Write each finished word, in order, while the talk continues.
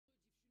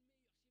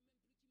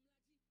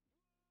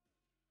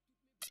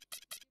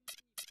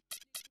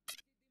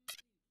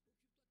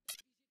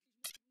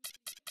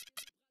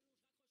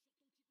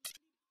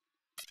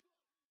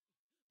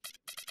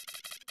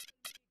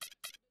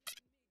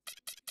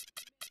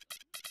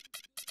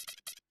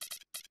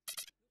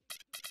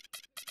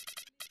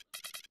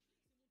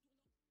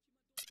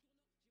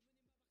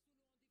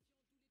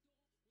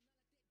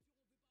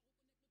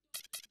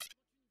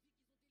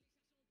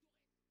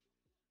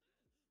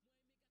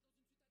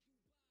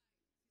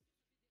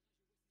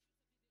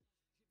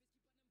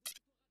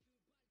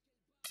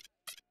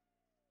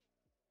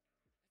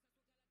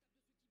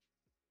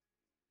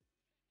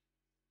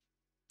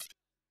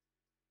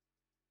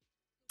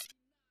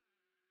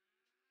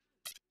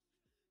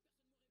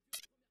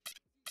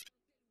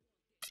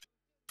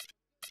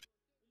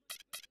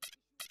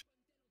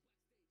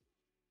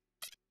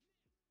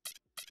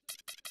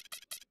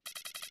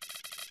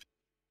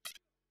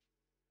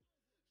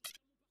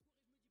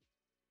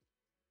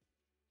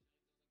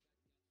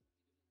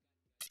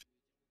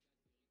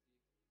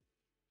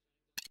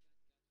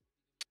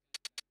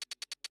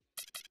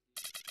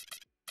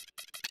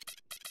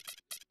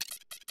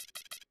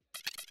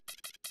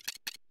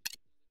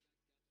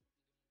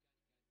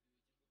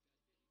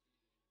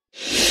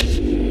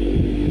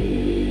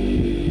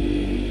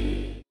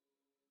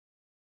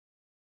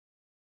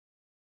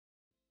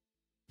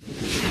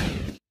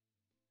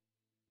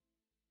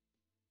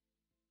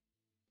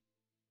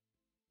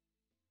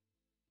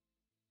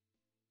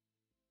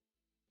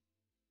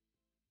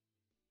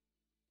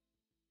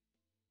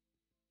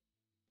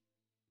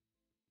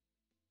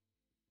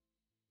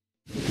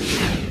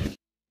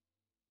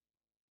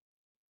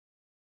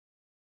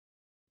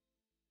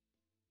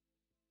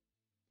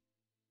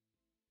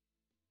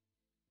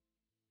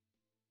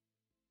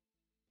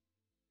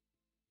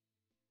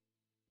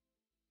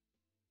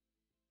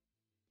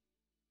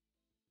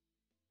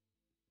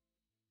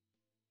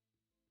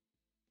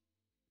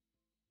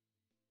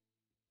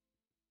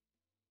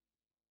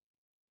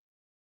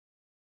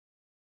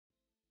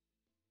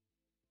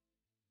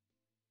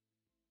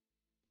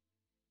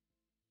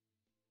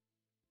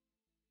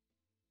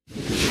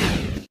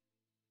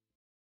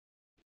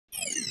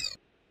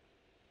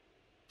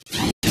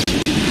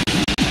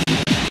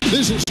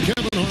This is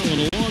Kevin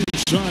Harlan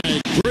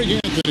alongside Greg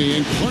Anthony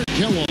and Clark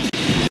Kellogg.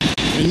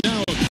 And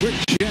now a quick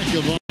check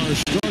of our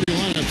starting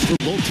lineups for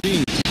both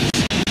teams.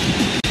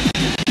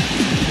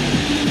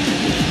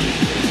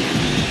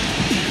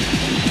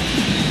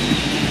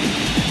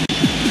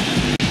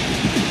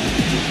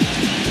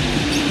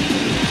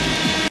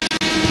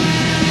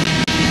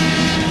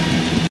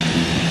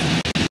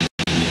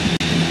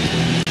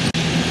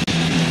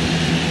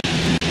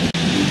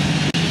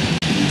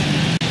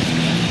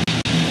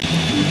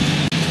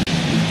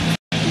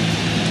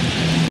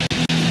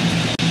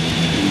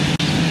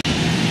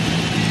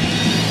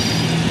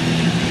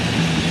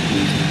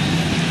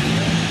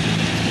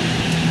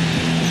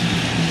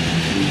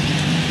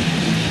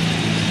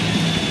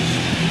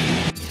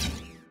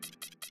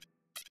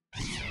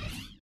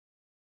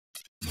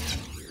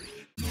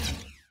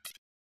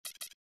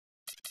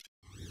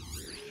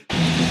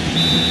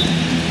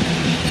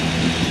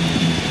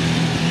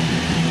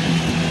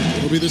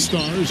 Be the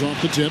Stars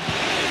off the tip.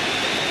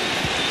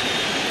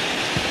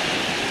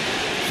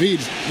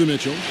 Feeds to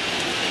Mitchell.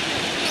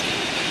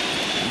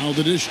 Now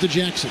the dish to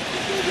Jackson.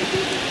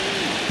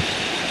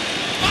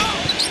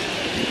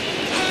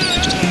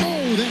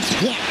 Oh, that's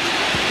blocked.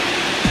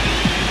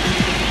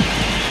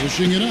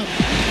 Pushing it up.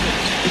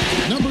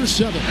 Number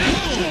 7.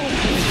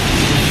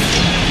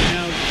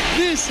 Now,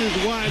 this is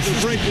why the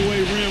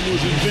breakaway rim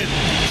was invented.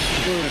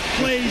 For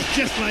plays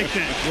just like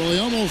that. Well, he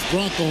almost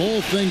brought the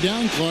whole thing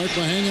down, Clark,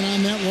 by hanging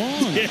on that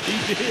long. Yeah,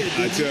 he did.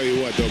 I tell you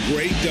what, though,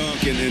 great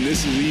dunk, and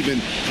this is even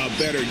a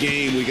better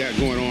game we got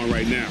going on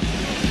right now.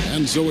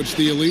 And so it's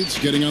the Elites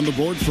getting on the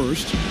board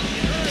first.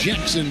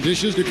 Jackson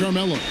dishes to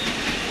Carmelo.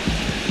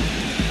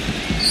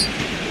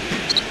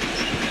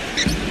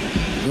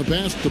 The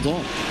pass to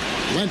Ball.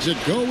 Lets it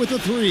go with a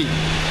 3.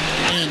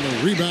 And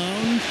the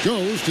rebound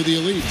goes to the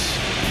Elites.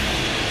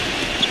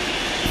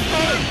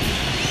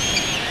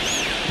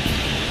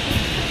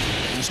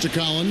 To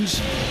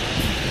Collins.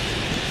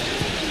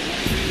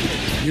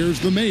 Here's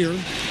the Mayor.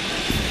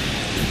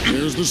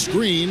 There's the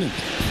screen.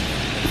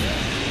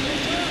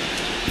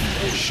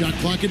 Shot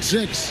clock at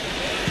 6.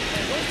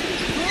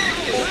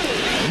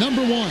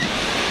 Number 1.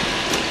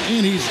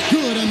 And he's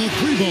good on the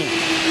 3-ball.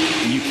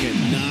 You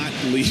cannot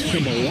leave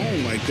him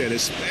alone like that,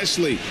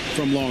 especially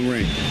from long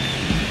range.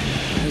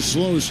 A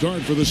slow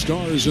start for the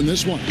Stars in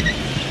this one.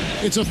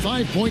 It's a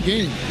 5-point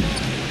game.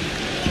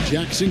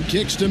 Jackson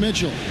kicks to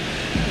Mitchell.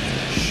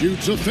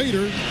 Shoots a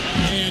fader,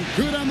 and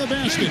good on the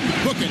basket.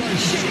 Hook it.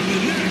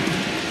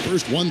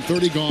 First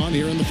 1:30 gone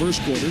here in the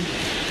first quarter.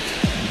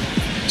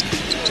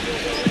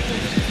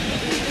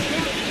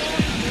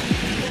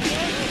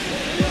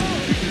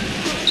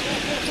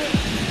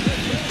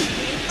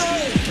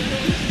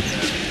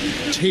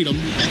 Tatum,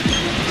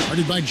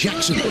 guarded by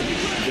Jackson.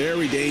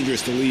 Very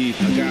dangerous to leave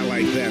a guy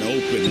like that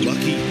open.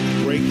 Lucky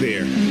break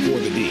there for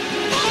the D.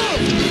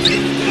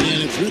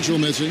 And it's Mitchell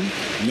missing.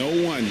 No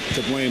one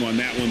to blame on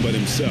that one but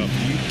himself.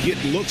 You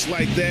get looks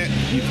like that,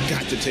 you've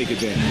got to take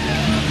advantage.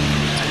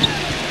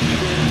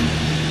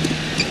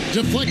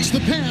 Deflects the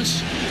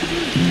pass.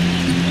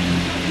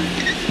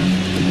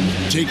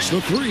 Takes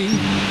the 3.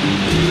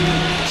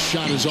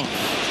 Shot is off.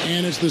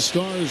 And it's the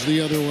Stars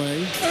the other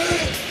way.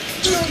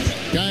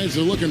 Guys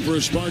are looking for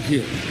a spark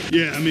here.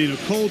 Yeah, I mean, a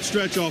cold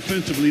stretch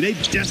offensively. They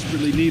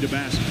desperately need a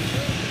basket.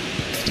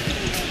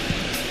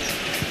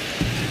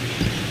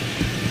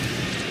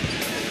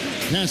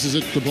 Passes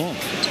it to Ball.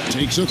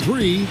 Takes a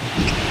 3.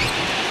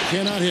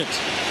 Cannot hit.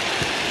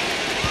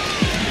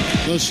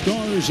 The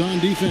Stars on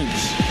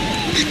defense.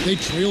 They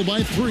trail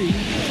by 3.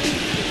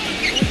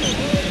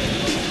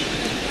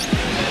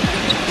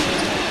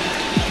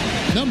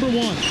 Number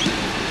 1.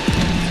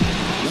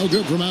 No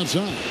good from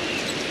outside.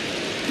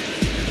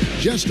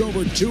 Just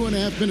over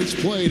 2.5 minutes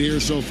played here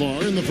so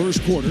far in the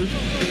first quarter.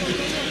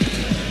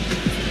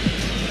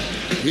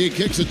 He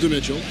kicks it to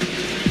Mitchell.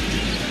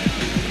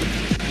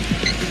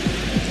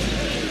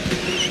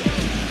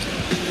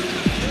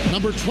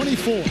 Number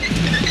 24.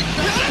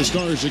 The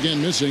Stars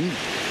again missing.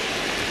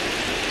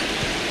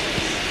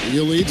 The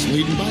Elites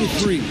leading by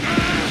 3.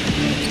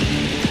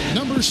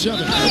 Number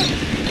 7.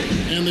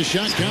 And the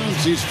shot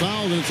counts. He's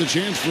fouled, and it's a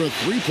chance for a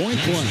 3-point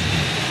play.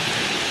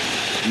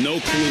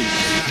 No clue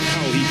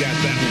how he got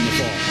that one to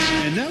fall.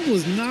 And that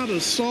was not a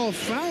soft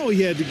foul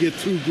he had to get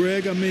through,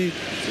 Greg. I mean,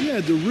 he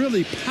had to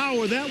really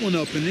power that one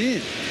up and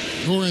in.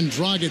 Goran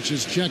Dragic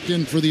is checked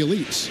in for the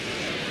Elites.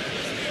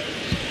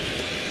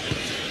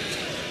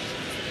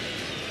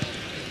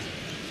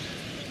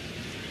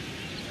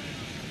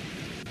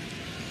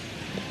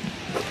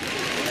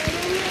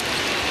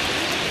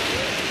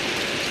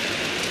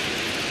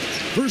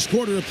 First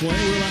quarter of play,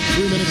 we're about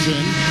 3 minutes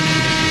in.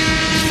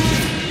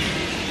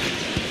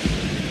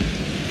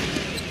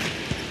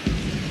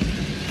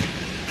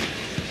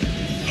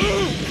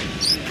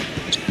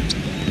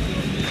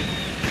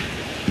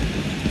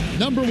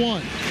 Number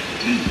 1.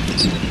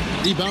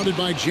 Rebounded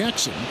by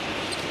Jackson.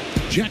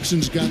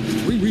 Jackson's got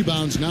 3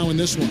 rebounds now in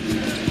this one.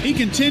 He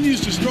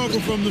continues to struggle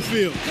from the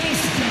field.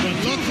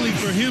 But luckily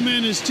for him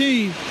and his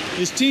team,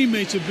 His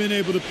teammates have been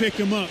able to pick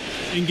him up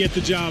and get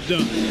the job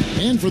done.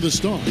 And for the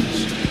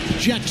Stars,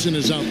 Jackson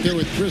is out there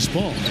with Chris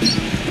Paul.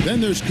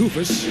 Then there's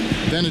Kufis.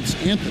 Then it's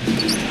Anthony.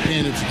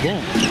 And it's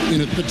Ball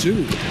in at the 2.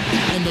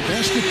 And the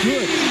basket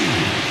good.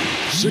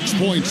 6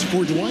 points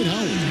for Dwight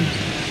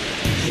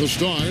Howard. The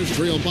Stars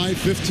trail by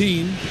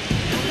 15.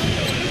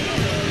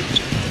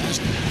 Pass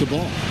the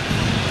ball.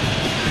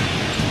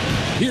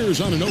 Here's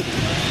Anunoby.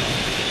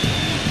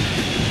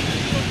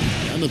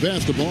 And the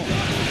pass to Ball.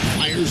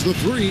 Fires the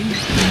 3.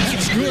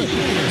 That's good.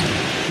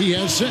 He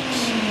has 6.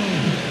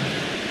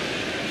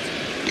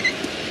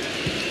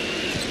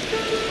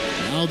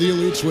 Now the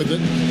Elites with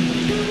it.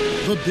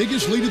 The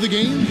biggest lead of the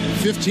game,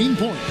 15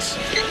 points.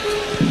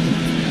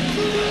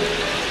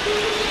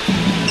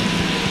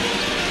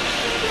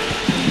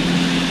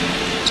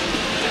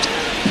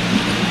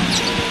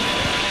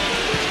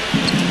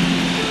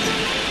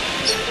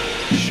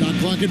 Shot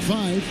clock at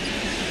 5.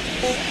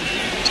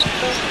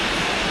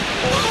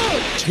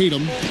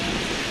 Tatum.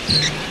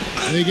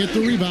 They get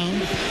the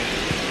rebound.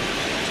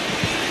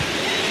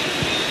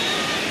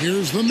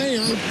 Here's the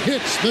Mayor.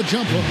 Hits the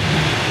jumper.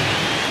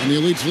 And the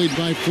Elites lead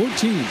by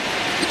 14.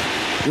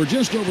 We're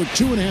just over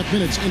 2.5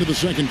 minutes into the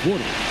second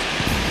quarter.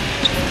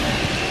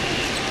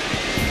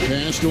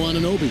 Pass to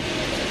Anunoby.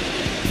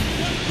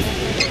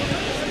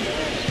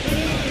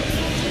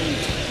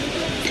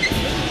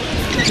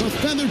 A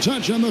feather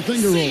touch on the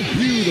finger roll.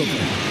 Beautiful.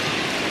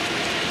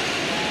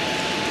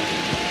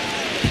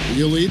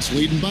 The Elites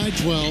leading by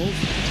 12.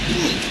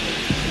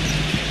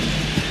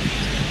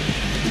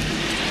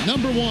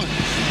 Number 1.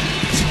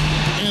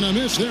 And a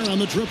miss there on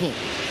the triple.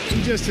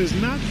 He just has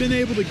not been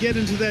able to get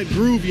into that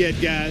groove yet,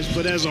 guys.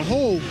 But as a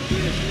whole,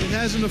 it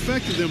hasn't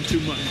affected them too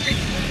much.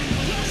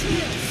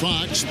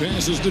 Fox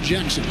passes to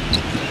Jackson.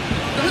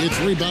 It's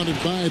rebounded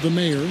by the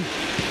Mayor.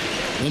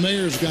 The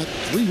Mayor's got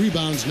 3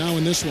 rebounds now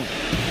in this one.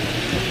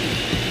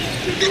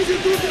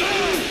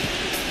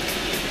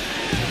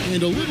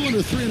 And a little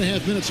under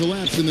 3.5 minutes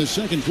elapsed in the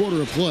second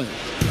quarter of play.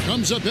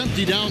 Comes up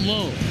empty down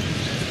low.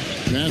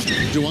 Pass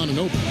to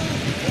Anunoby.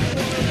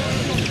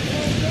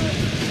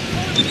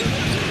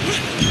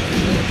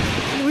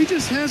 He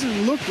just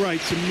hasn't looked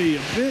right to me.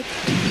 A bit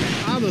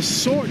out of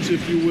sorts,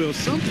 if you will.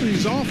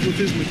 Something's off with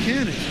his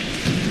mechanics,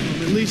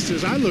 at least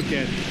as I look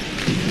at it.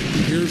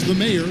 Here's the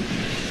Mayor.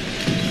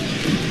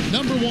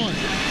 Number 1.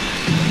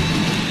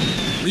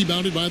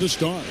 Rebounded by the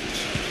Stars.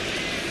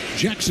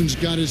 Jackson's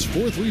got his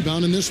 4th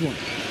rebound in this one.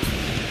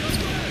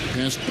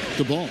 Pass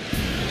the ball.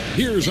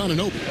 Here's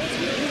Anunoby.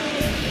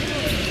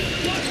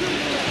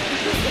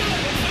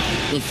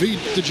 The feed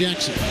to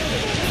Jackson.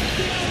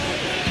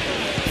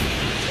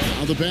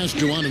 Now the pass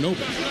to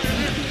Anunoby.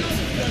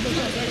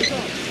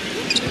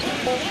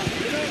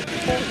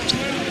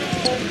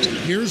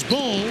 Here's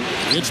Ball.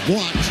 It's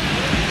blocked.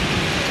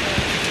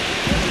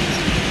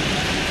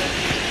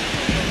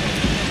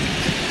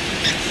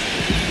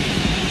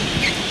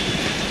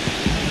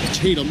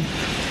 Tatum.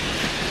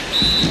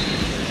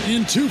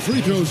 And 2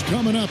 free throws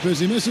coming up as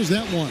he misses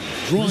that one.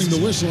 Drawing the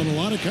whistle and a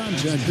lot of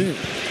contact there.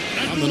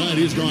 On the night,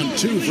 he's gone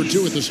 2 for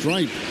 2 at the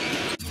stripe.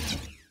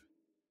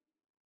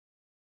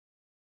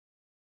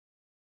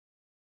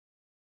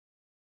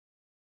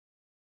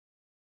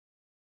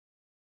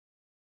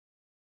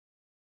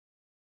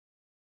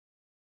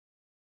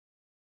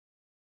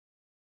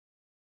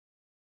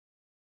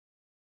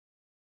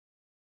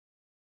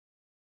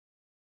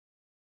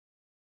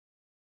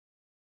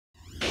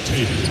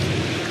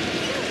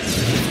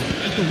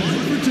 At the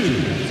line for 2.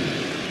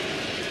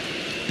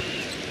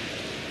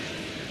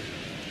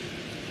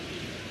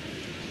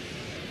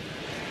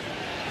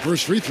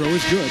 First free throw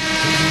is good.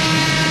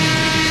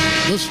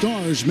 The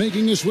Stars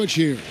making a switch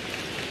here.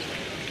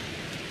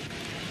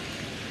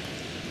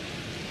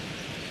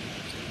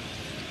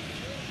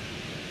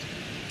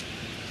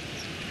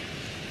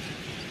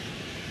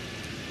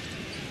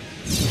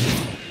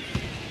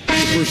 The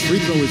first free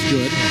throw is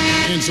good.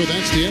 And so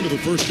that's the end of the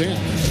first half.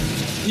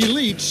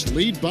 Elites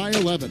lead by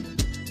 11.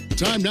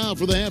 Time now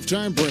for the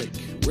halftime break,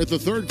 with the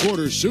third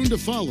quarter soon to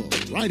follow,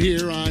 right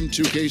here on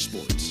 2K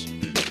Sports.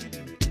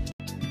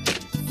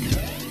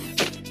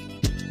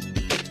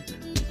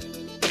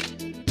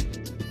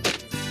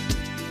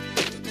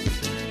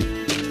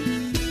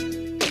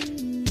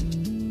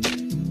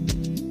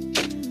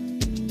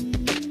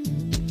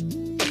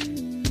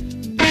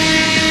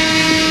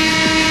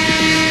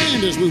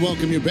 We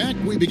welcome you back.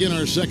 We begin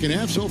our second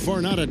half. So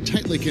far, not a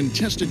tightly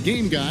contested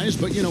game, guys,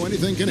 but you know,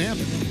 anything can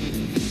happen.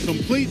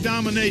 Complete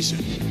domination.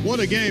 What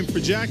a game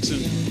for Jackson.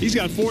 He's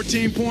got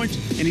 14 points,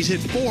 and he's hit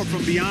 4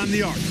 from beyond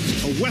the arc.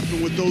 A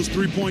weapon with those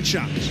 3-point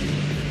shots.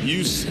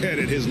 You said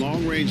it. His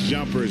long-range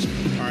jumpers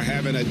are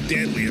having a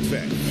deadly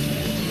effect.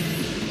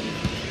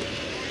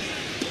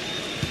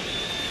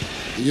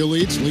 The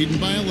Elites leading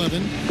by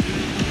 11.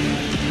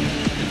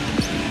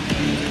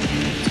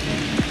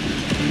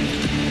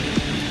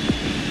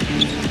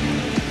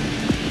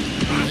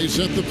 They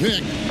set the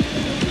pick.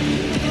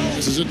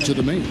 This is it to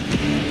the main.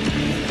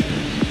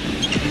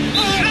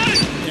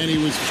 And he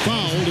was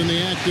fouled in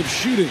the act of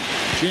shooting.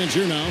 Chance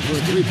here now for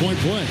a 3-point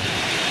play.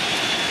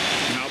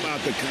 How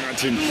about the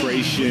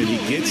concentration. He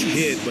gets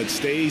hit, but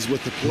stays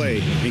with the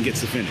play and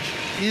gets the finish.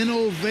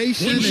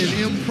 Innovation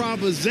and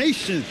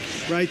improvisation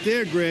right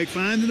there, Greg.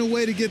 Finding a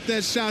way to get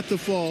that shot to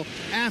fall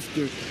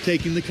after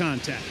taking the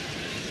contact.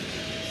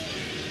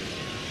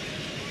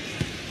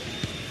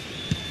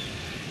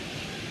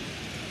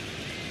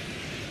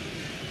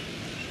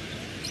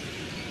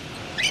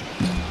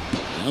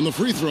 On the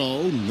free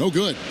throw, no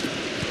good.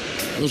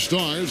 The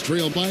Stars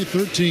trail by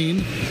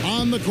 13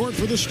 on the court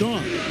for the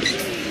Stars.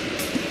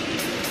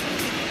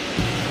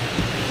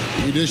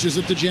 He dishes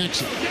it to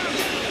Jackson.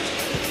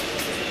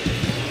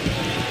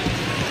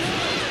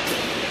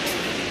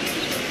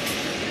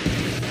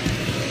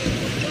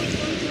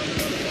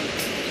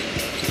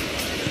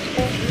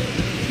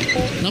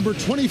 Number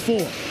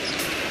 24.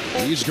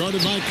 He's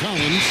guarded by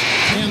Collins,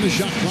 and the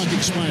shot clock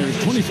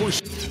expires. 24.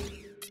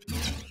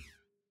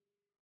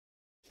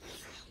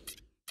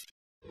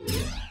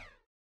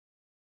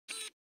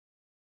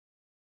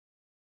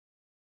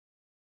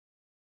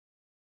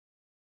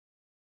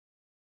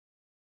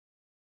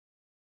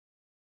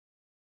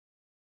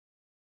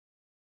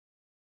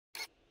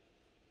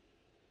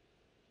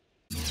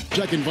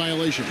 Second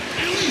violation.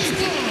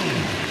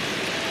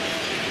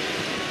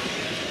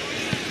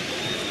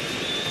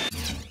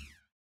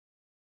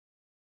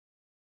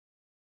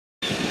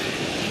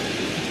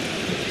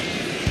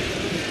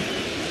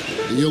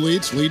 The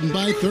Elites leading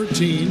by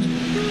 13.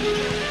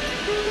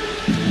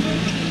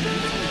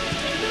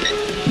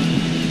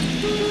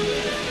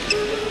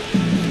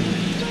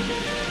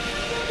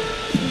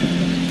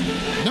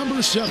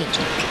 Number 7.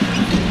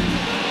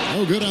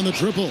 No good on the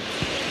triple.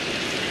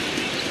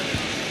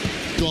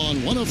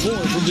 Gone 1 of 4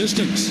 from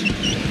distance.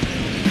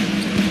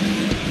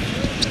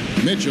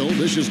 Mitchell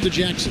dishes to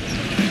Jackson.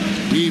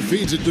 He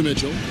feeds it to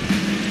Mitchell.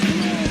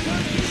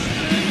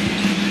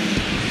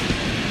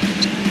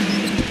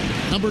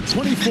 Number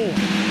 24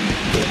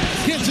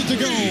 gets it to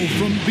go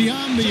from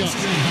beyond the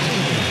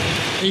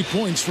arc. 8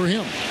 points for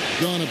him.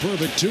 Gone a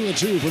perfect 2 of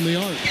 2 from the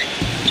arc.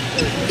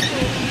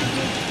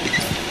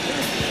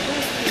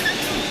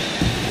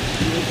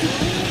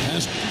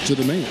 Pass to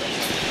the main.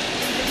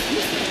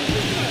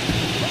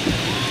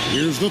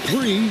 Here's the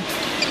 3.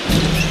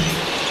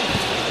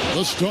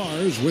 The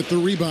Stars with the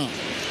rebound.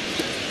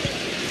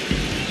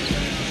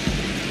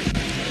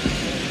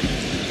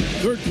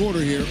 Third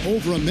quarter here,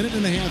 over a minute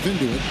and a half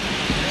into it.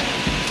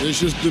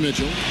 This is to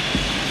Mitchell.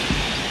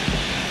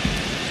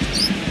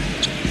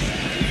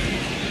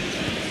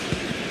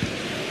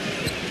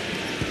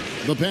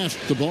 The pass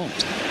to ball.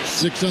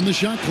 6 on the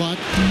shot clock.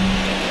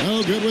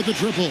 No good with the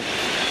triple.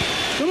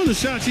 Some of the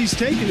shots he's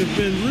taken have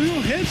been real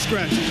head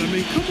scratchers. I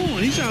mean, come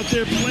on. He's out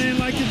there playing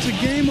like it's a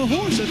game of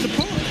horse at the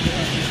park.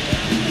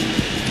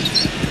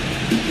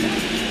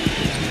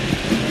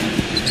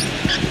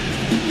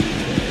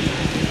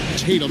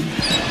 Tatum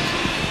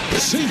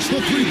sinks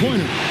the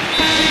three-pointer.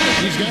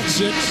 He's got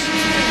 6.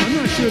 I'm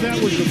not sure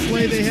that was the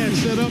play they had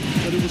set up,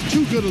 but it was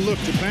too good a look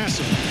to pass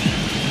him.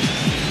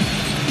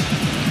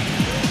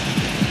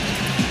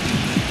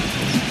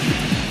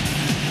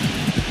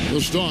 The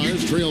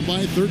Stars trail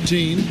by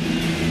 13.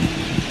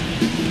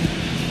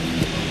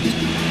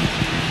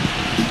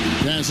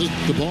 Passes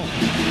the ball.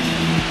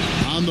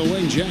 On the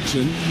wing,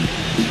 Jackson.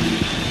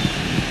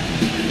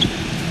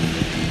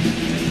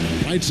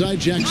 Right side,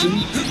 Jackson.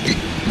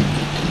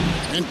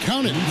 And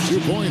count it. 2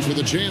 points with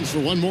a chance for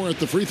one more at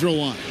the free throw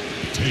line.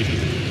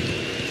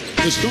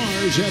 The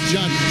Stars have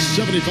shot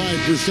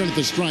 75% at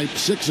the stripe,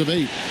 6 of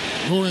 8.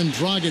 Goran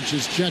Dragic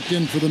is checked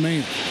in for the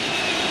man.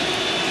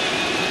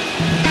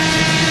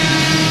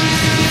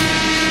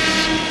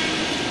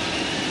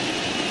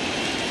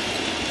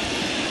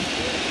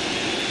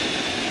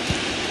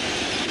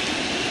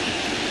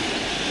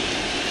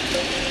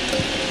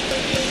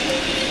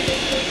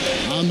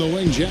 On the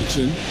wing,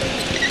 Jackson.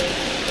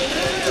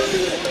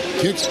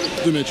 Kicks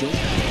to Mitchell.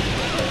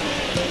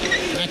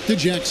 Back to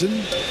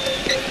Jackson.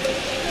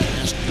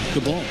 Pass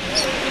the ball.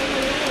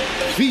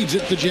 Feeds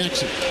it to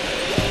Jackson.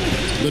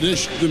 The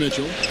dish to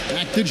Mitchell.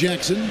 Back to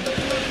Jackson.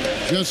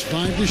 Just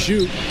 5 to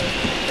shoot.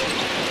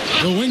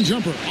 The wing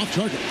jumper off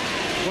target.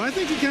 Well, I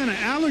think he kind of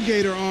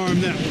alligator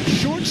armed that one.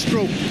 Short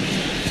stroke.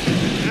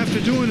 After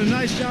doing a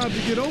nice job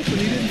to get open,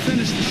 he didn't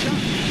finish the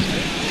shot.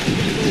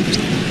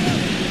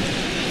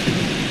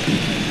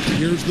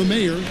 Here's the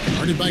Mayor,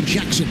 guarded by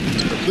Jackson.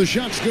 The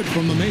shot's good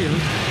from the Mayor.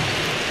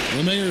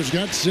 The Mayor's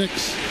got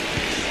 6.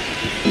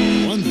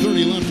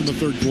 1:30 left in the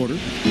third quarter.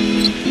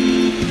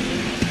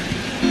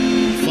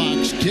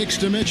 Fox kicks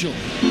to Mitchell.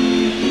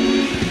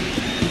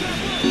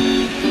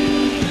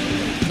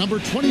 Number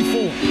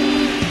 24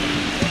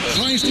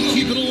 tries to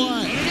keep it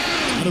alive.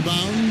 Out of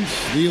bounds,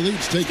 the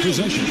Elites take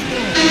possession.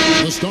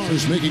 The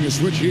Stars making a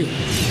switch here.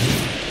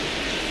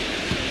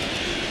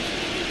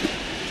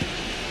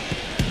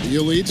 The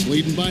Elites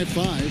leading by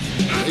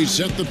 5. They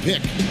set the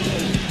pick.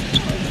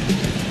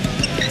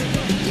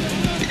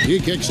 He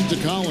kicks it to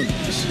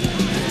Collins.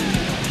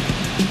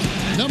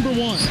 Number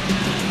 1.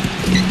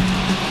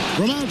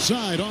 From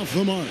outside, off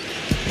the mark.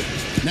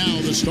 Now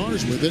the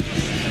Stars with it.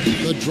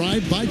 The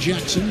drive by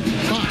Jackson.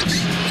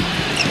 Fox.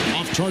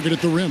 Off target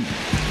at the rim.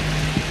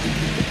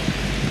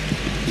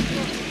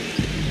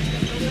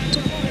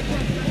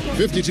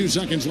 .52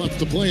 seconds left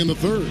to play in the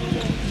third.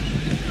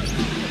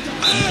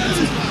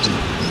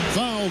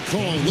 Foul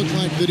call. Looked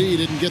like the D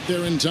didn't get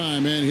there in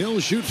time, and he'll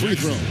shoot free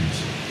throws.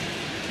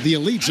 The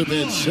Elites have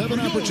had 7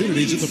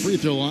 opportunities at the free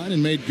throw line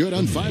and made good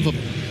on 5 of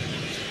them.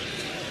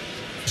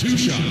 2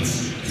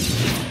 shots.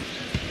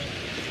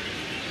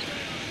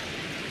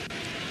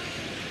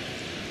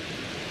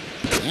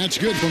 That's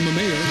good from the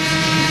Mayor.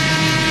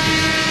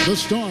 The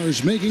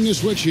Stars making a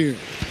switch here.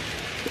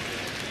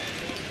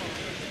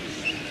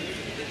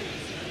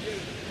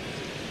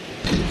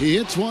 He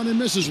hits one and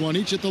misses one,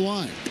 each at the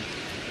line.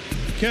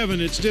 Kevin,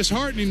 it's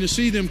disheartening to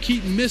see them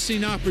keep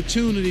missing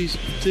opportunities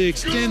to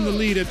extend the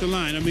lead at the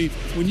line. I mean,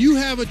 when you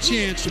have a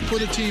chance to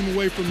put a team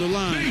away from the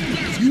line,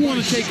 you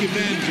want to take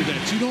advantage of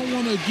that. You don't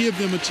want to give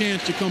them a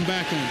chance to come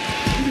back on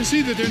it. You can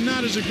see that they're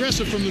not as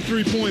aggressive from the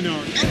three-point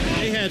arc.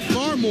 They had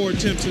far more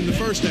attempts in the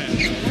first half.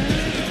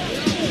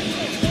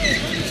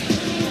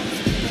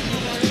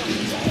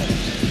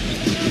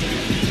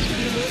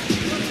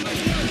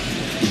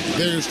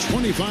 There's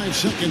 25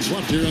 seconds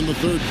left here in the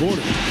third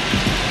quarter.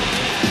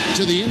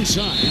 To the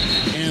inside,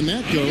 and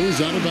that goes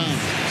out of bounds.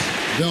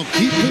 They'll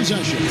keep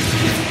possession.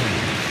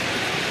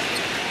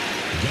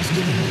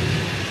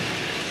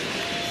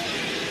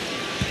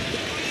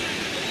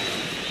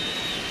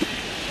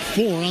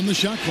 4 on the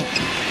shot clock.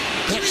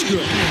 That's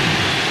good.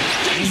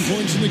 10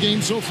 points in the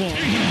game so far.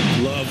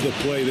 Love the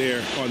play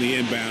there on the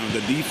inbound.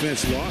 The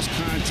defense lost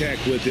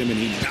contact with him, and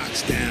he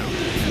knocks down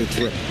the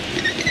triple.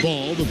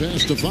 Ball, the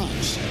pass to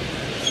Fox.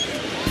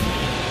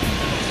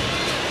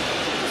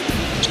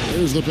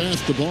 There's the pass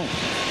to Ball.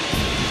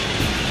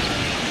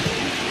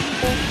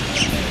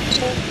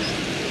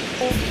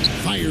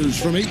 Fires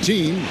from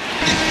 18.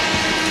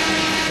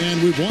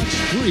 And we've watched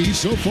 3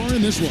 so far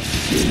in this one.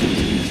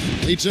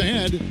 Leads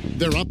ahead.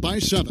 They're up by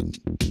 7.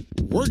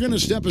 We're going to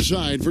step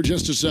aside for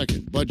just a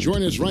second, but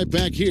join us right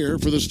back here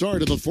for the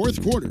start of the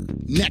fourth quarter.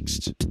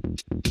 Next.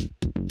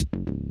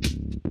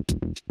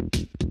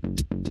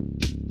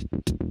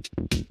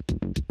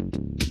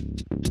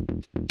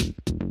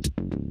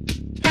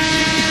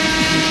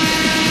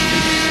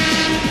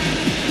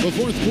 The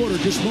fourth quarter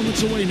just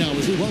moments away now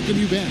as we welcome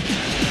you back.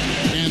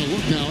 And a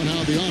look now at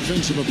how the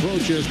offensive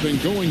approach has been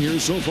going here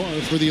so far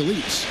for the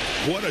Elites.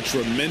 What a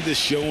tremendous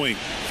showing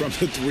from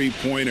the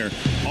three-pointer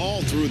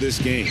all through this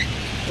game.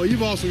 Well,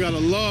 you've also got to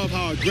love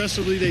how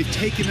aggressively they've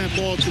taken that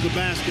ball to the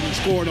basket and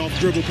scored off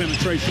dribble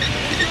penetration.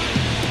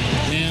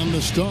 And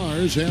the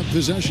Stars have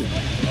possession.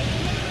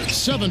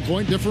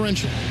 7-point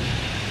differential.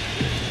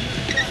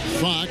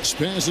 Fox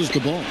passes the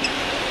ball.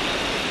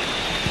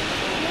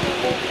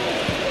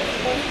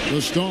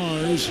 The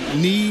Stars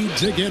need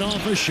to get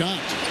off a shot.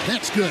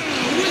 That's good.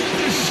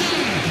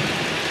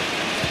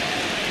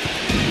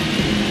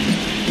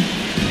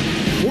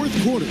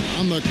 Fourth quarter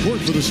on the court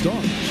for the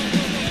Stars.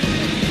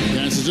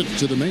 Passes it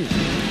to the Mayor.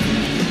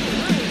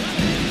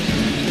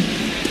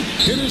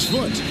 Hit his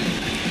foot.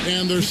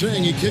 And they're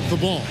saying he kicked the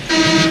ball.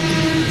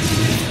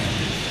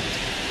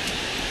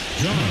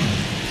 John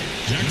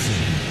Jackson.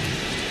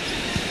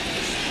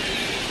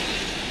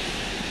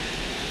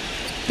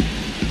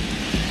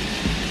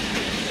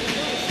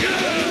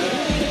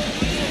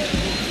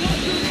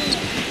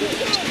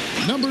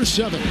 Number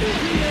 7.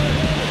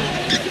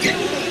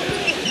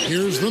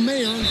 Here's the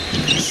Mayor.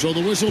 So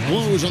the whistle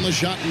blows on the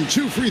shot and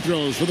 2 free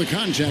throws for the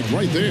contact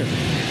right there.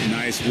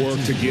 Nice work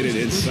to get it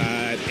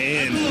inside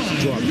and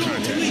draw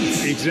contact.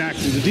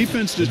 Exactly. The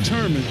defense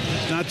determined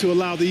not to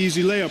allow the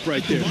easy layup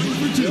right there.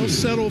 They'll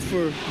settle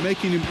for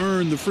making him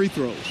earn the free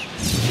throws.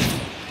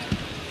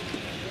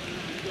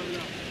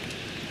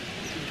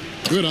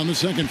 Good on the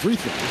second free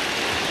throw.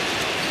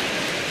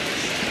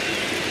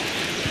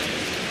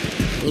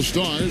 The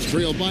Stars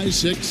trail by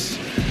 6.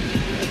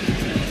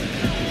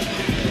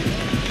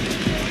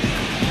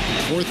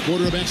 Fourth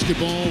quarter of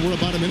basketball. We're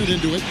about a minute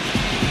into it.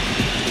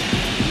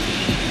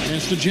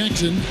 Pass to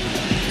Jackson.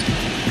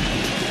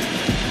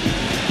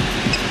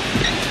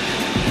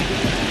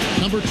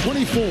 Number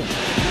 24.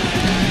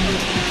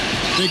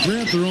 They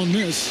grant their own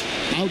miss.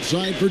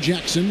 Outside for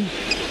Jackson.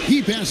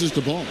 He passes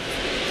the ball.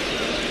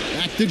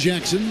 Back to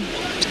Jackson.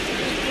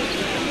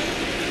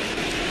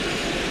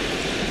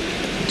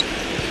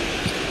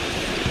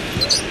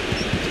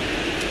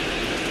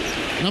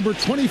 Number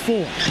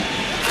 24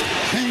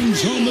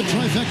 hangs home the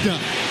trifecta.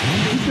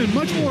 He's been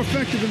much more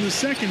effective in the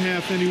second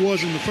half than he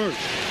was in the first.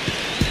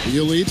 The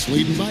Elites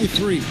leading by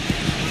 3.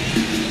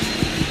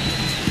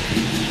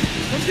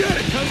 Come get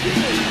it, come get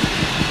it.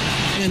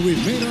 And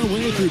we've made our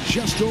way through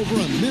just over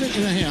a minute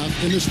and a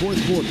half in this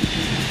fourth quarter.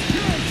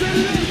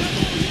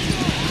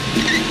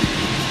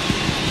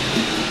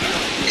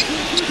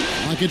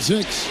 Clock at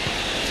 6.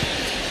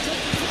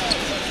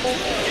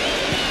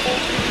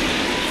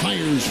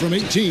 Fires from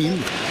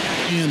 18.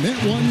 And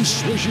that one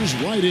swishes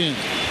right in.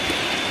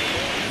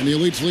 And the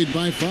Elites lead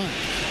by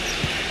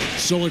 5.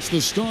 So it's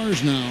the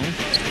Stars now.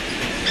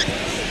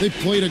 They've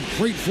played a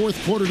great fourth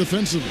quarter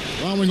defensively,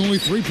 allowing only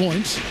 3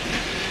 points.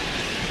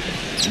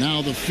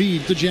 Now the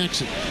feed to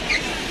Jackson.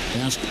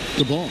 Pass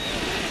the ball.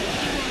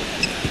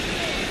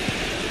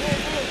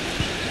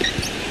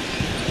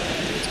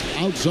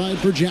 Outside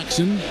for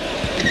Jackson.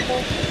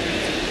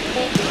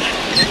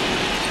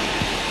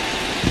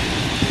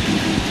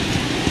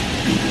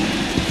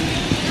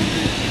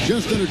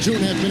 Just under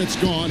 2.5 minutes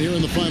gone here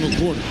in the final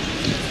quarter.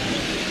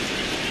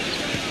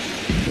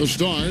 The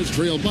Stars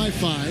trail by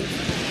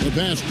 5. The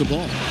pass the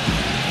ball.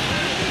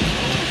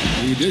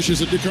 He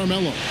dishes it to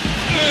Carmelo.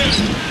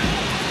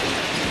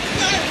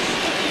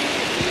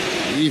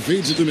 He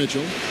feeds it to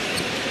Mitchell.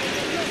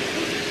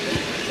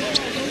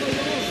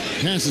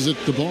 Passes it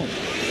the ball.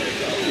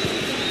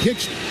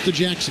 Kicks to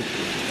Jackson.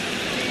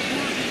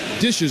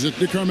 Dishes it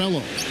to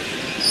Carmelo.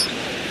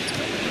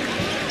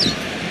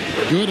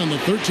 Good on the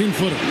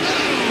 13-footer.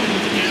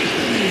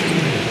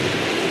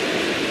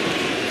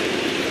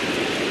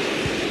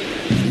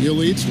 The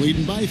Elites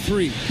leading by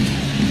 3.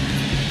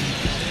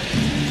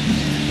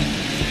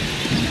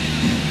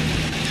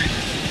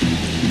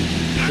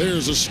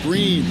 There's a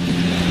screen.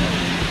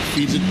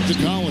 Feeds it to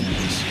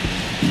Collins.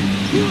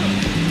 You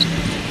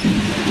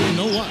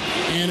know what?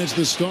 And it's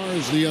the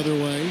Stars the other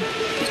way.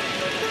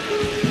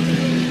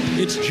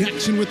 It's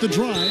Jackson with the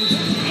drive.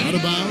 Out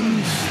of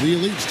bounds. The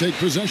Elites take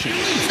possession.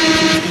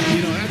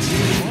 You know, that's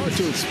hard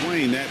to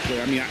explain that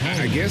play. I mean,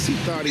 I guess he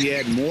thought he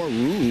had more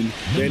room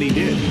than he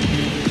did.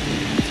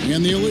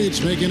 And the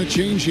Elites making a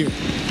change here.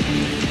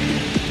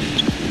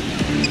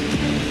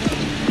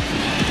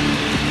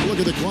 Look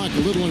at the clock.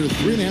 A little under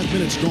 3.5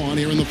 minutes gone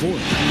here in the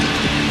fourth.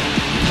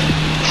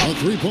 A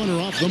three-pointer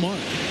off the mark.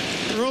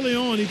 Early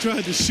on, he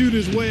tried to shoot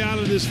his way out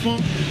of this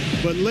funk,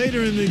 but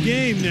later in the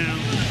game now,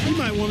 he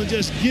might want to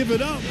just give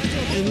it up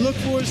and look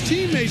for his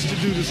teammates to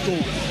do the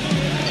scoring.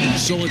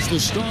 So it's the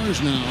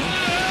Stars now.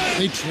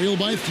 They trail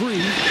by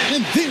 3,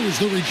 and there's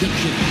the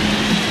rejection.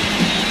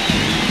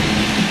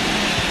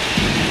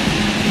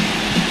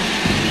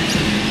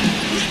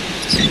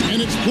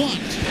 And it's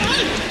blocked.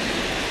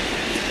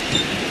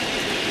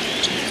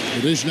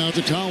 The dish now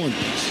to Collins.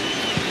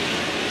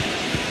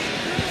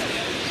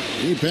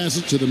 He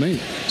passes to the main.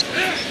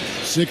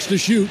 6 to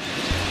shoot.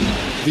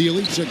 The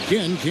Elites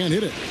again can't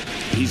hit it.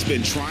 He's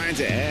been trying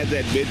to add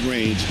that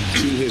mid-range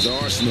to his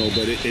arsenal,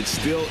 but it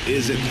still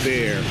isn't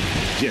there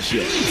just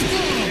yet.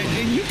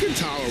 And you can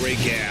tolerate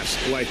gaps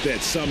like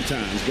that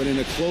sometimes, but in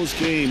a close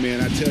game, man,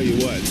 I tell you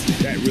what,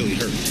 that really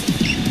hurts.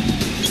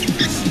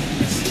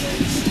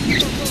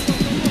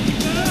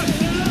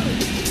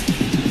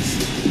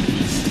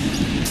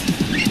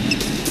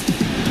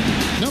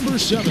 Number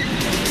 7.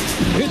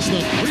 It's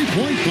the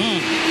three-point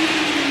bomb.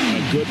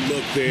 Good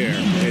look there,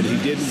 and he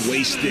didn't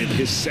waste it.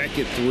 His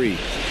second 3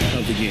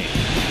 of the game.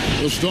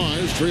 The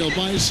Stars trail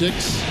by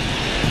 6.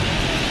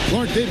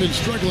 Clark, they've been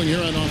struggling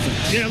here on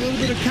offense. Yeah, a little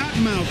bit of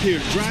cottonmouth here.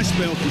 Dry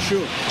spell for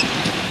sure.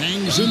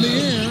 Hangs in the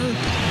air,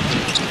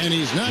 and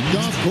he's knocked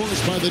off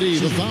course by the D.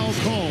 The foul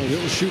called.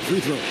 He'll shoot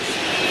free throws.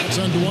 That's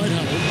on Dwight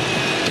Howard,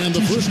 and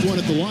the first one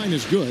at the line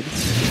is good.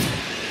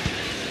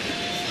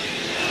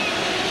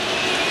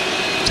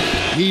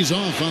 He's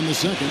off on the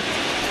second.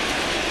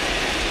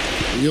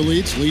 The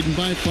Elites leading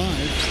by 5.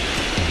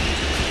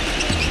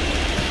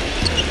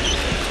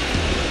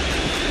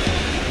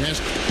 Pass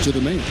to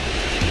the main.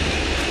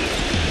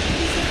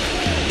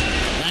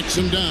 Backs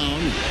him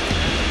down.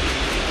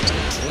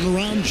 Turn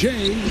around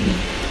Jay.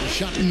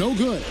 Shot no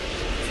good.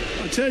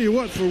 I'll tell you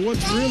what, for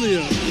what's really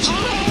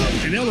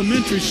an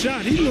elementary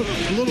shot, he looked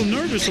a little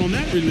nervous on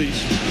that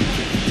release.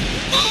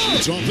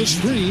 It's off the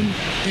screen,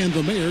 and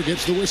the mayor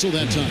gets the whistle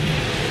that time.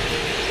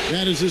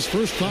 That is his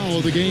first foul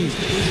of the game.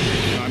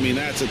 I mean,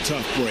 that's a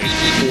tough break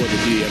for the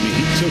D. I mean,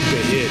 he took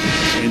the hit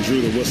and drew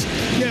the whistle.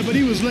 Yeah, but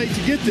he was late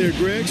to get there,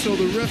 Greg, so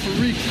the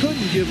referee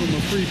couldn't give him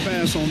a free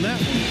pass on that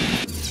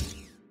one.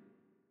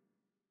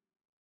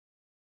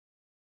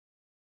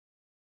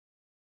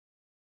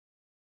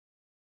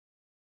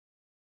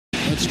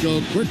 Let's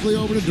go quickly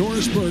over to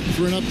Doris Burke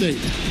for an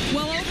update.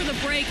 Well, over the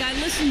break, I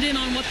listened in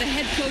on what the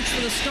head coach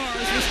for the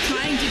Stars was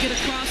trying to get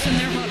across in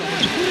their huddle.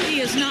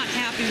 He is not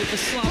happy with the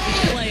sloppy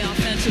play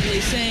offensively,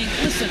 saying,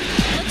 listen,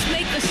 let's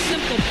make a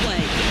simple play.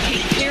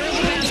 Take care of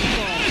the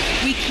basketball.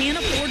 We can't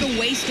afford to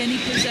waste any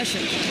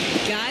possessions.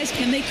 Guys,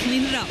 can they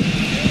clean it up?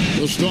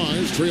 The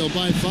Stars trail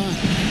by 5.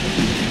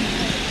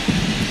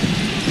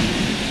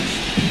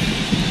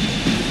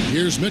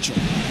 Here's Mitchell.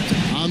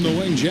 On the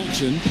wing,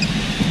 Jackson.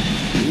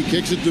 He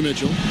kicks it to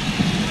Mitchell.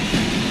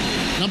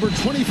 Number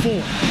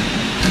 24.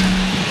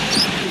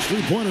 His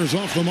three-pointer's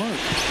off the mark.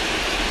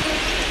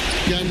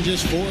 Gotten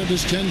just 4 of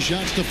his 10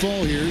 shots to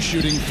fall here,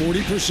 shooting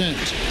 40%.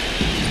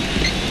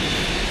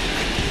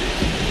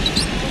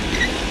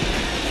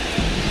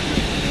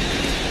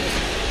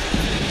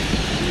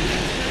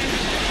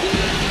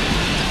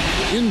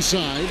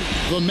 Inside,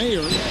 the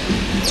mayor.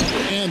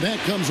 And that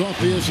comes off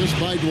the assist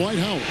by Dwight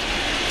Howard.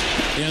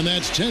 And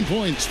that's 10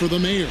 points for the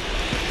mayor.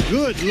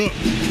 Good look.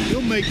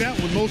 He'll make that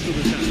one most of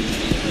the time.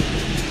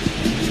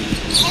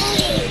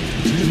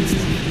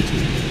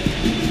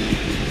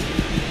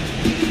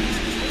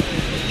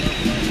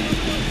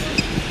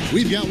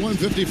 We've got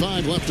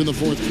 1:55 left in the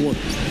fourth quarter.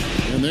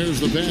 And there's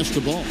the pass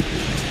to ball.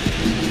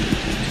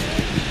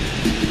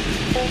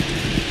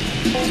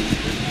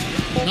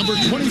 Number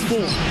 24,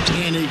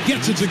 and he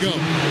gets it to go.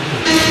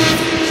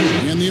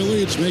 And the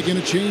Elite's making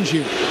a change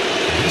here.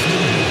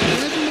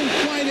 Hasn't been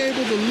quite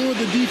able to lure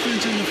the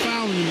defense into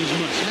fouling him as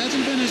much.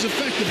 Hasn't been as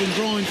effective in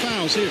drawing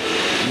fouls here.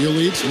 The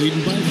Elite's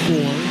leading by 4.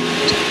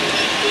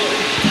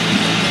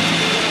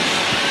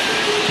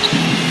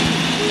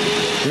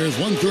 There's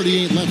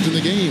 1:38 left in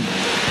the game.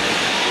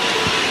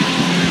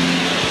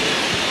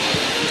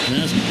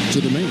 Pass to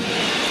the main.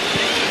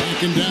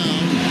 Back and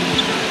down.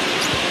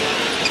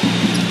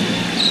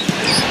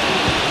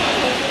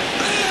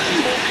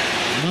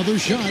 Another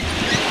shot.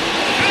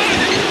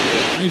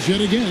 Nice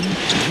hit again.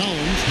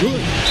 Collins, good.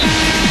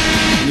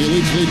 And the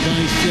Elite's lead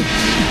by 6.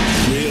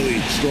 Really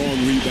strong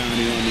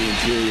rebounding on the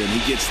interior, and he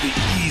gets the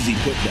easy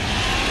putback.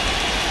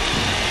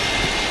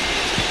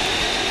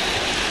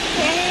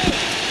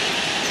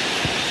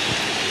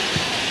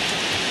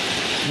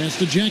 Pass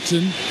to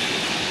Jackson.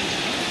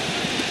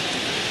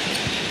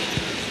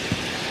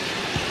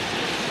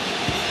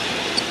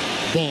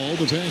 Ball,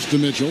 the pass to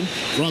Mitchell.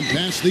 From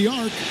past the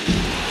arc.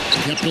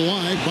 Kept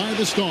alive by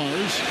the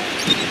Stars.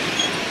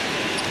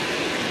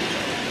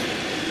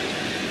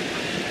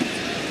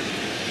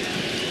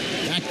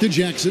 Back to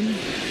Jackson.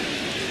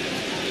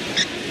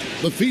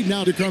 The feed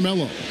now to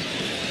Carmelo.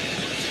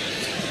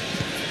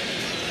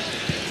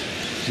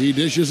 He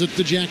dishes it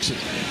to Jackson.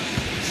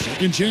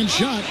 Second chance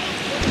shot.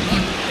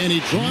 And he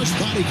draws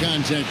body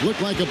contact.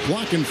 Looked like a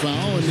blocking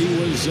foul, and he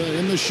was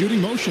in the shooting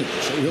motion.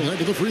 So he'll head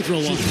to the free throw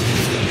line.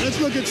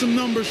 Let's look at some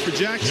numbers for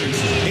Jackson.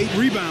 8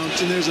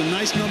 rebounds, and there's a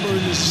nice number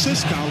in the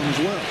assist column as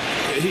well.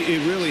 It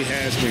really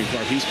has been,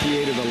 Clark. He's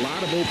created a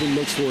lot of open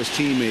looks for his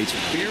teammates.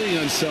 Very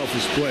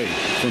unselfish play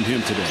from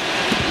him today.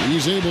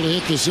 He's able to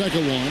hit the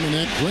second one, and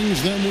that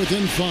brings them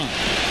within 5.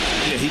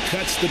 Yeah, he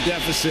cuts the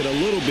deficit a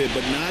little bit,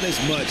 but not as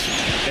much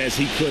as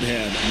he could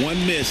have.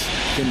 One miss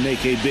can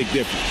make a big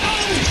difference.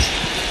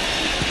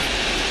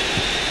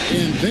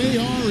 And they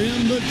are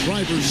in the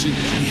driver's seat.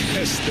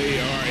 Yes, they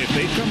are. If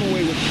they come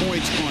away with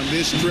points on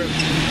this trip,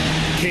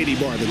 Katie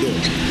bar the door.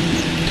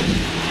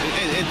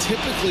 And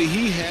typically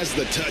he has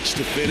the touch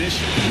to finish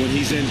when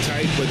he's in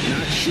tight, but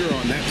not sure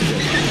on that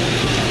play.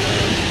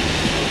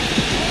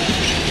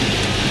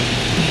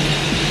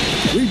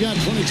 We've got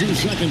 22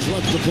 seconds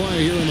left to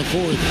play here in the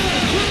 4th.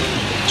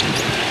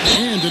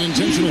 And an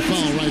intentional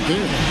foul right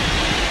there.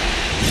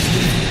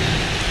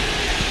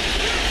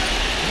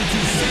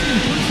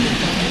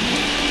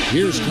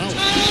 Here's Collins,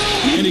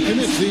 and he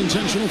commits the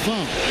intentional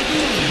foul.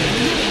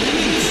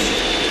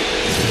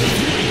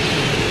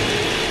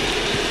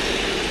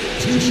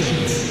 2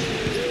 shots.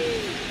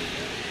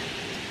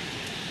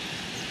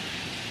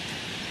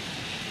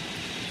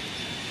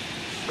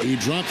 He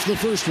drops the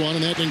first one,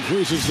 and that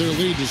increases their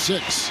lead to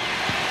 6.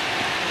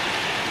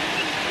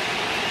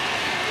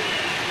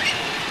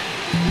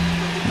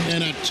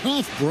 And a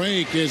tough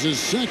break as his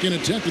second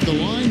attempt at the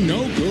line,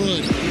 no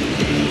good.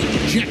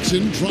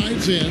 Jackson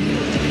drives in.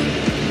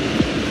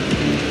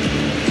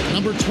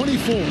 Number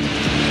 24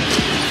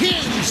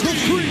 hits the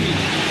 3.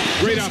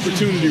 Great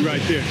opportunity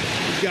right there.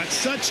 He's got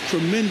such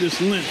tremendous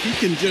length. He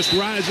can just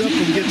rise up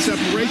and get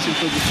separation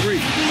for the 3.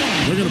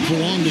 They're going to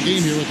prolong the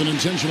game here with an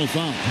intentional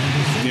foul.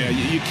 Yeah,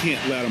 you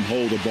can't let him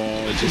hold the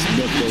ball and just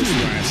milk those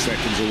last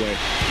seconds away.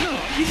 No,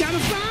 you got to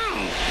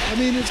foul. I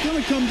mean, it's going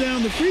to come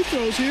down to free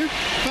throws here.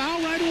 Foul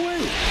right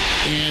away.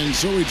 And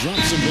so he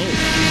drops them both.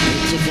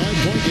 It's a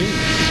 5-point game.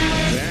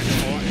 That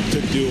ought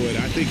to do it.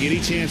 I think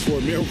any chance for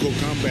a miracle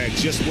comeback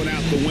just went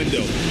out the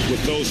window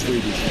with those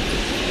freebies.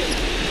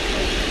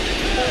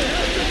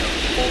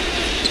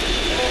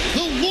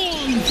 The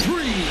long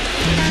 3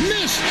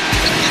 missed.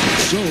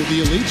 So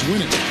the Elites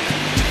win it.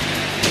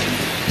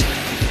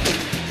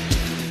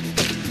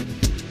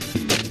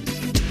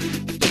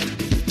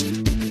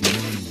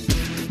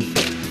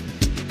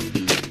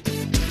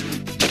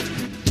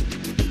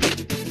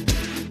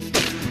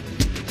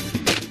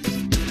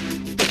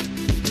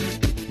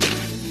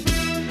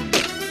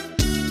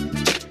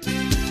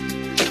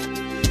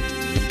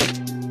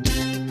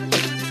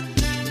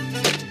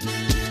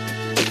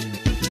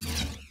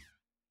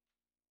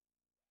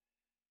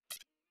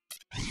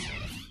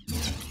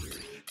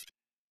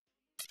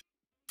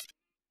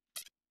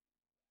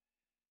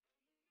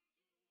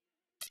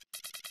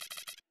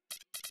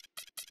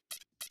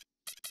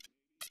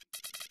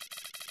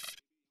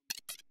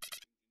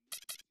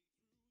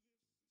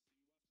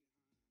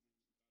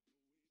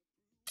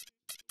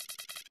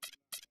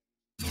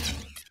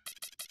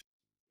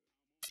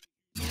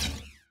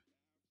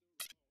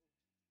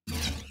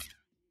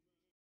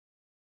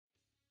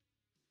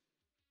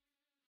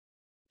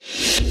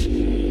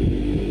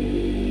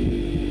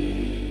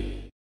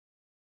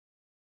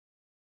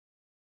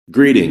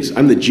 Greetings,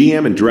 I'm the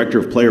GM and Director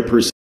of Player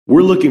Personnel.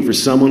 We're looking for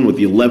someone with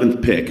the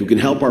 11th pick who can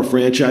help our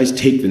franchise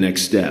take the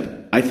next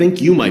step. I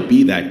think you might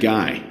be that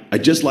guy.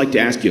 I'd just like to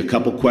ask you a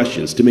couple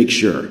questions to make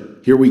sure.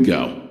 Here we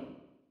go.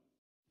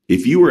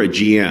 If you were a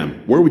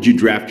GM, where would you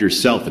draft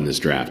yourself in this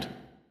draft?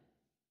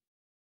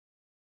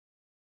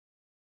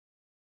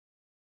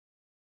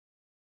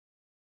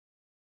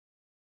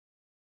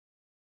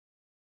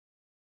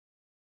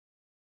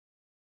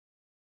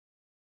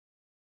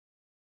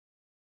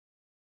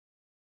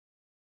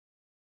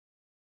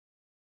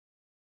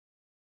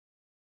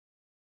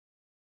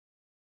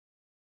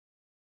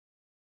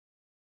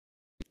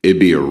 It'd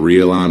be a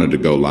real honor to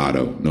go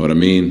lotto, know what I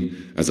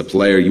mean? As a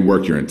player, you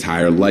work your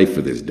entire life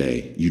for this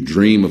day. You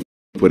dream of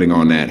putting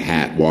on that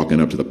hat, walking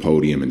up to the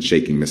podium and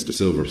shaking Mr.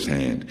 Silver's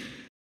hand.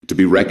 To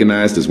be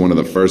recognized as one of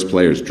the first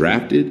players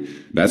drafted,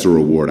 that's a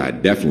reward I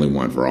definitely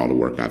want for all the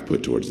work I've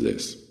put towards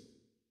this.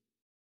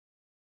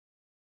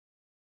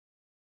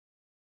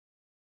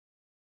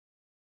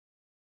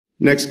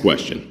 Next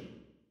question.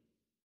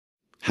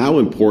 How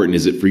important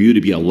is it for you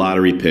to be a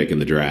lottery pick in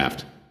the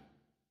draft?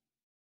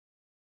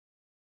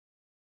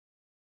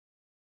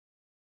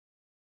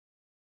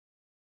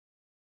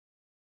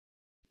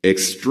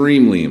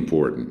 Extremely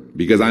important,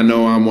 because I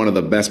know I'm one of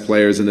the best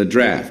players in the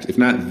draft, if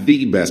not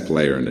the best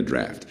player in the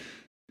draft.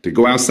 To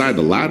go outside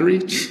the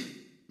lottery,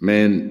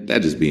 man,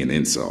 that'd just be an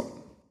insult.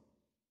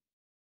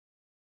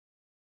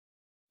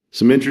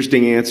 Some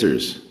interesting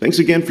answers. Thanks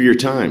again for your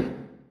time.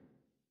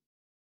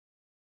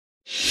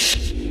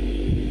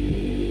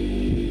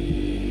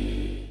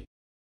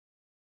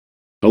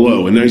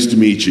 Hello, and nice to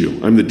meet you.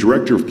 I'm the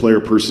Director of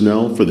Player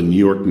Personnel for the New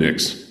York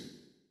Knicks.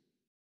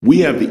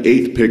 We have the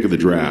 8th pick of the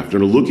draft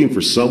and are looking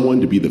for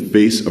someone to be the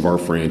face of our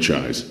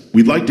franchise.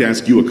 We'd like to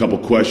ask you a couple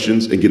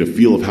questions and get a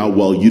feel of how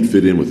well you'd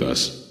fit in with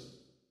us.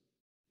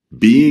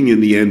 Being in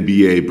the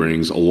NBA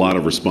brings a lot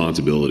of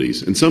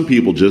responsibilities, and some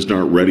people just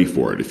aren't ready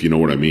for it, if you know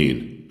what I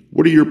mean.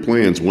 What are your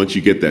plans once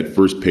you get that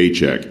first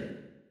paycheck?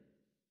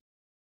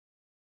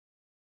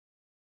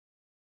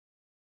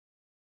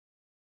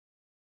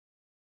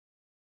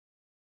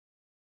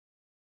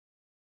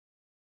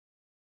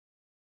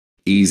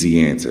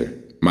 Easy answer.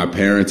 My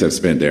parents have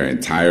spent their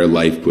entire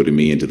life putting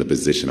me into the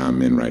position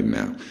I'm in right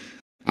now.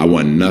 I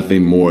want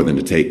nothing more than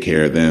to take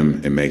care of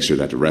them and make sure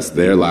that the rest of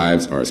their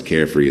lives are as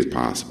carefree as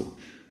possible.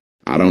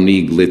 I don't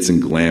need glitz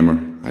and glamour.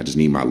 I just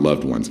need my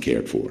loved ones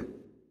cared for.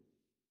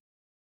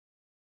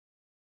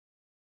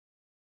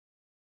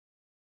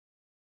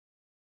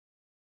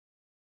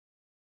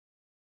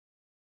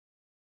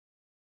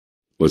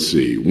 Let's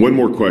see. One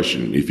more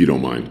question, if you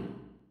don't mind.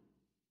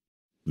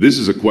 This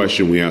is a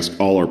question we ask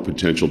all our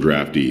potential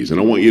draftees, and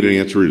I want you to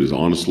answer it as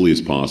honestly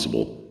as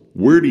possible.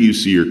 Where do you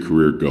see your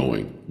career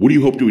going? What do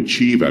you hope to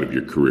achieve out of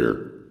your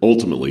career?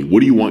 Ultimately, what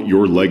do you want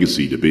your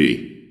legacy to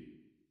be?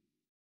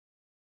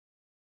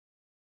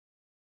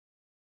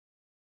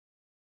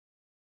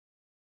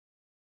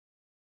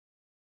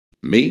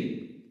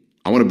 Me?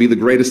 I want to be the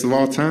greatest of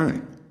all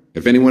time.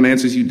 If anyone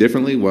answers you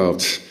differently, well,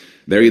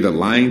 they're either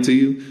lying to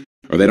you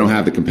or they don't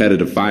have the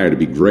competitive fire to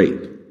be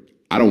great.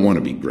 I don't want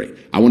to be great.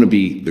 I want to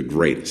be the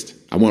greatest.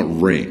 I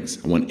want rings.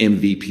 I want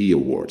MVP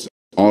awards,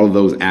 all of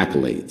those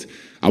accolades.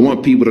 I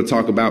want people to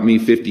talk about me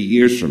 50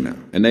 years from now,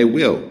 and they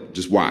will.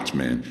 Just watch,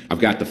 man. I've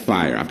got the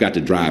fire. I've got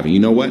the drive, and you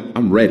know what?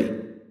 I'm ready.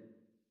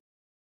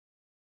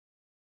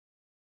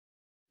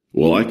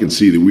 Well, I can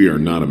see that we are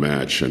not a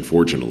match,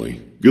 unfortunately.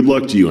 Good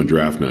luck to you on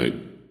draft night.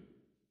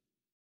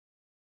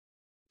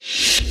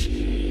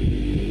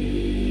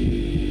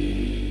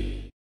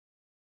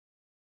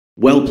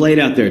 Well played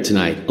out there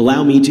tonight.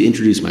 Allow me to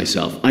introduce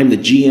myself. I'm the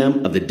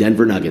GM of the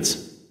Denver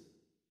Nuggets.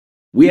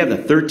 We have the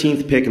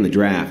 13th pick in the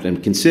draft, and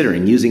I'm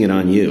considering using it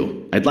on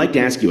you. I'd like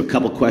to ask you a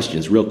couple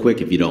questions real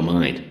quick if you don't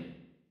mind.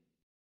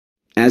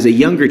 As a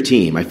younger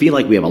team, I feel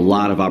like we have a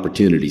lot of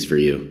opportunities for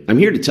you. I'm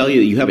here to tell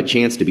you that you have a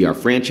chance to be our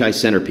franchise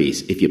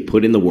centerpiece if you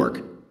put in the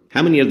work.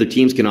 How many other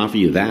teams can offer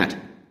you that?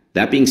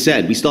 That being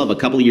said, we still have a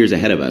couple of years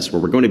ahead of us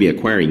where we're going to be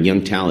acquiring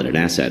young talent and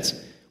assets.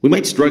 We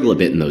might struggle a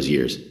bit in those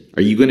years.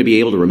 Are you going to be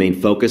able to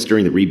remain focused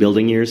during the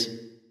rebuilding years?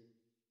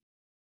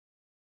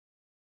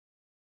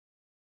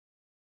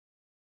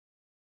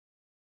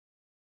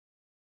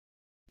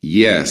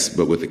 Yes,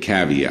 but with a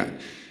caveat.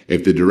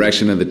 If the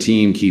direction of the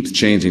team keeps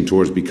changing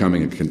towards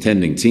becoming a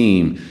contending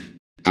team,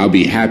 I'll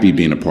be happy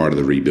being a part of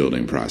the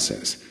rebuilding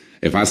process.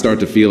 If I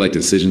start to feel like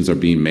decisions are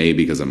being made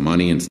because of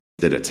money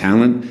instead of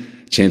talent,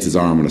 chances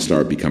are I'm going to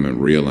start becoming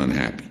real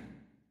unhappy.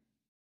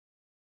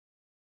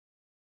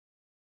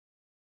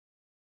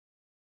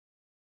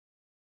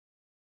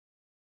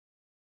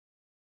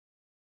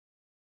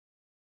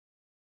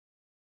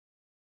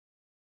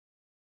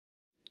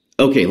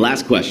 Okay,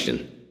 last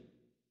question.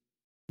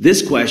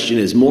 This question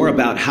is more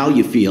about how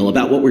you feel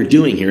about what we're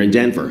doing here in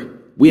Denver.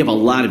 We have a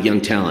lot of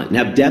young talent and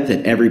have depth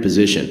at every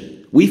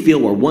position. We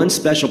feel we're one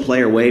special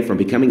player away from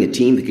becoming a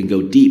team that can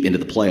go deep into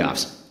the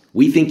playoffs.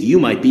 We think you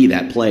might be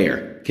that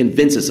player.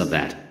 Convince us of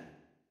that.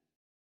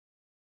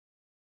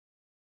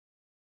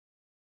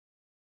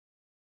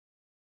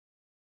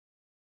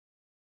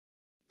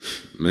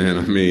 Man,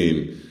 I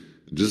mean,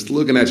 just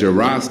looking at your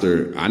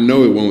roster, I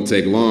know it won't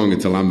take long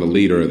until I'm the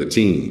leader of the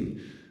team.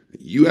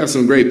 You have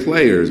some great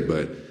players,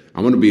 but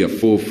I want to be a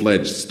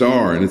full-fledged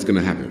star, and it's going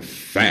to happen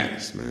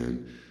fast,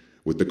 man.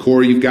 With the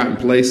core you've got in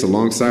place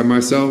alongside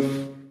myself,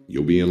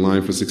 you'll be in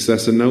line for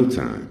success in no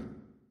time.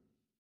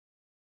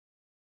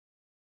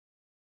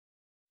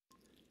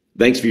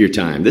 Thanks for your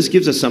time. This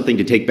gives us something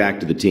to take back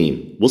to the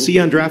team. We'll see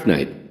you on draft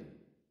night.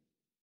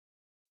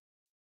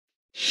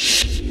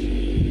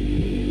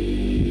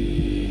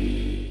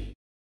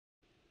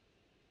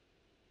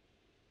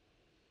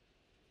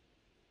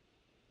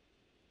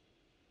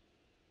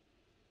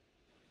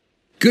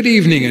 Good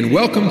evening and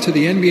welcome to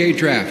the NBA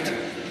Draft.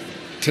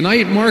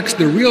 Tonight marks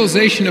the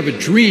realization of a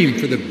dream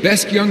for the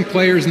best young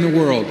players in the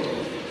world,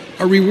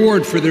 a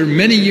reward for their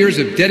many years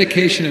of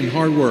dedication and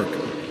hard work.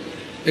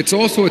 It's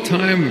also a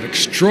time of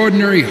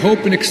extraordinary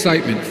hope and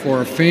excitement for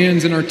our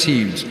fans and our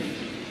teams.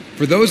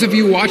 For those of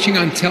you watching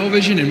on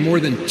television in more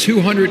than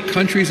 200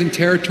 countries and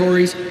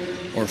territories,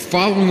 or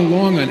following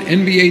along on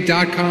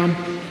NBA.com,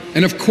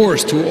 and of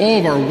course to all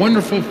of our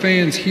wonderful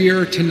fans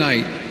here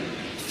tonight,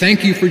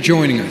 thank you for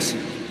joining us.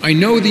 I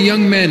know the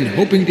young men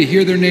hoping to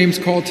hear their names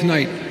called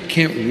tonight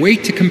can't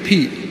wait to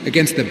compete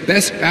against the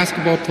best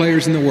basketball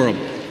players in the world.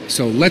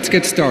 So let's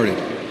get started.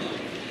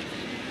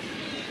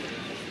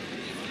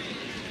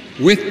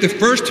 With the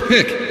first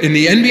pick in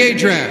the NBA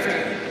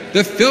Draft,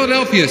 the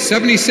Philadelphia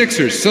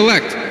 76ers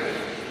select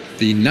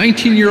the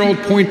 19-year-old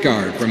point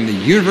guard from the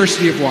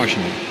University of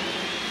Washington.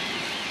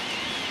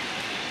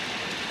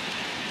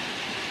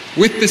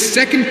 With the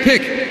second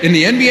pick in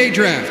the NBA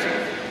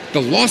Draft,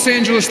 the Los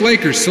Angeles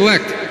Lakers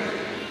select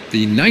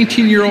the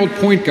 19-year-old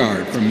point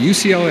guard from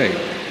UCLA.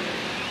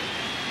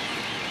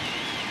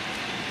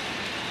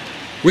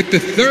 With the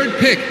third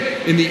pick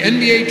in the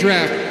NBA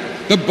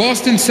Draft, the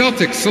Boston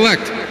Celtics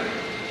select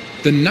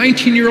the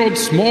 19-year-old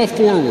small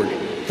forward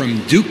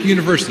from Duke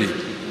University.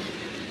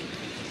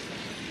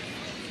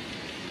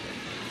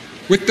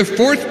 With the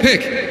fourth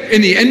pick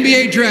in the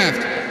NBA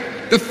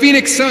Draft, the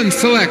Phoenix Suns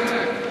select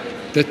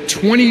the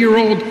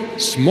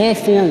 20-year-old small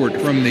forward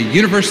from the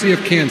University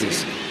of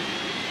Kansas.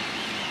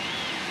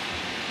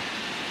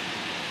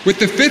 With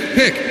the fifth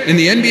pick in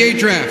the NBA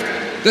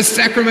Draft, the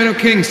Sacramento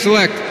Kings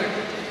select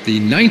the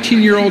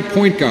 19-year-old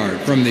point guard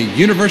from the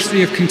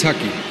University of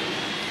Kentucky.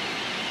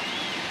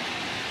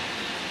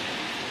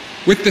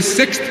 With the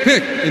sixth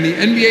pick in the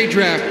NBA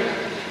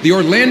Draft, the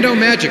Orlando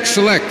Magic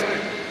select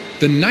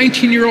the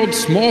 19-year-old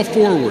small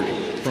forward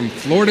from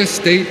Florida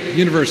State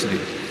University.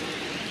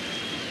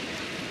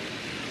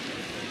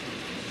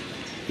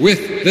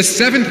 With the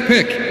seventh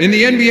pick in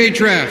the NBA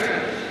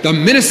Draft, the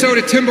Minnesota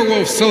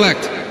Timberwolves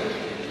select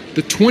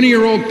the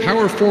 20-year-old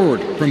power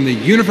forward from the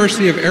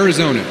University of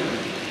Arizona.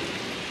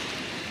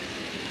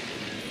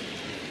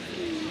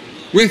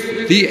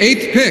 With the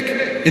eighth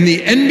pick in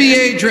the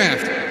NBA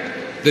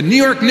Draft, the New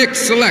York Knicks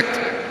select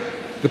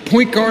the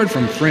point guard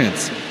from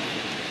France.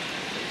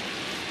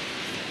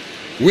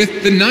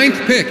 With the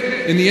ninth pick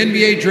in the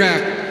NBA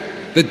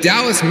Draft, the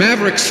Dallas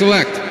Mavericks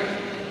select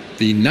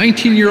the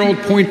 19-year-old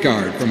point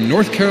guard from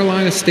North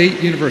Carolina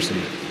State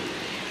University.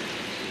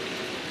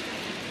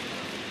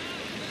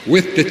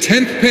 With the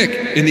 10th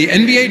pick in the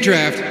NBA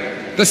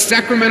Draft, the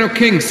Sacramento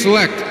Kings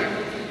select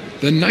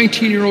the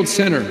 19-year-old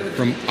center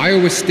from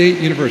Iowa State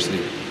University.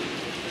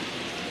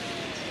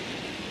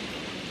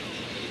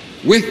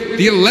 With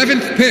the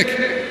 11th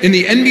pick in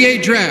the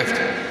NBA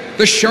Draft,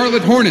 the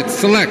Charlotte Hornets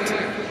select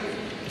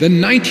the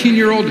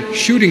 19-year-old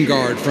shooting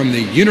guard from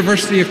the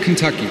University of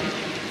Kentucky.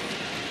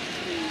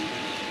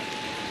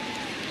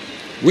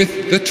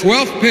 With the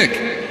 12th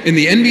pick in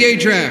the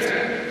NBA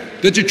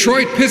Draft, the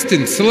Detroit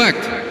Pistons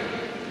select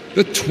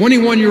the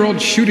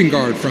 21-year-old shooting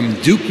guard from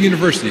Duke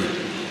University.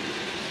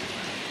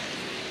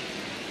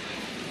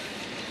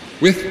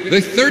 With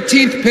the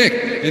 13th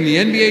pick in the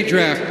NBA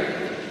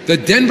Draft, the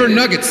Denver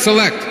Nuggets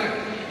select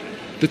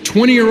the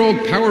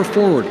 20-year-old power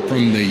forward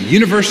from the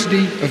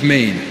University of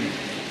Maine.